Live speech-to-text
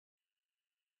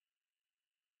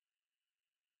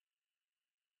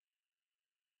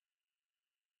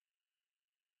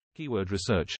Keyword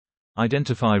research.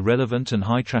 Identify relevant and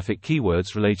high-traffic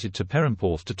keywords related to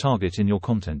Perranporth to target in your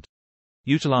content.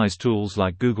 Utilize tools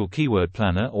like Google Keyword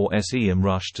Planner or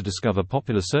SEMrush to discover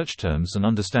popular search terms and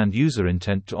understand user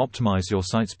intent to optimize your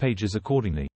site's pages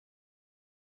accordingly.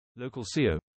 Local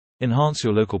SEO. Enhance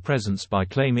your local presence by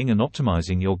claiming and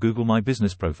optimizing your Google My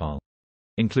Business profile.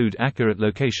 Include accurate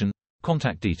location,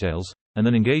 contact details, and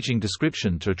an engaging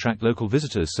description to attract local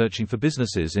visitors searching for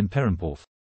businesses in Perranporth.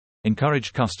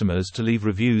 Encourage customers to leave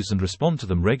reviews and respond to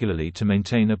them regularly to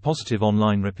maintain a positive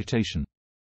online reputation.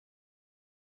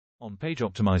 On-page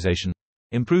optimization.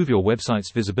 Improve your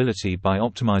website's visibility by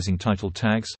optimizing title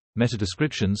tags, meta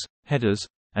descriptions, headers,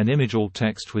 and image alt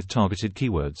text with targeted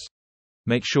keywords.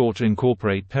 Make sure to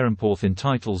incorporate Perranporth in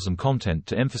titles and content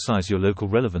to emphasize your local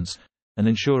relevance, and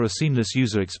ensure a seamless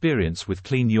user experience with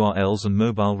clean URLs and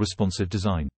mobile responsive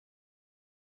design.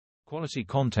 Quality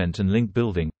content and link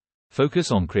building.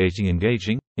 Focus on creating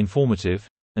engaging, informative,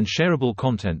 and shareable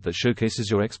content that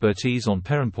showcases your expertise on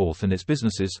Perranporth and its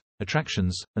businesses,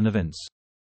 attractions, and events.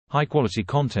 High-quality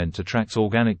content attracts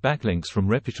organic backlinks from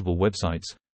reputable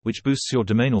websites, which boosts your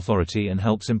domain authority and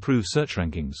helps improve search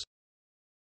rankings.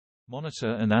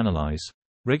 Monitor and analyze.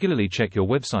 Regularly check your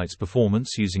website's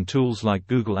performance using tools like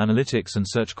Google Analytics and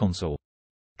Search Console.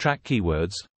 Track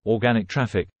keywords, organic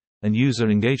traffic, and user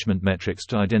engagement metrics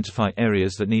to identify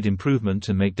areas that need improvement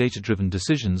and make data-driven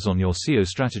decisions on your SEO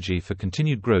strategy for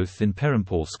continued growth in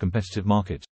Perranporth's competitive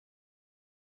market.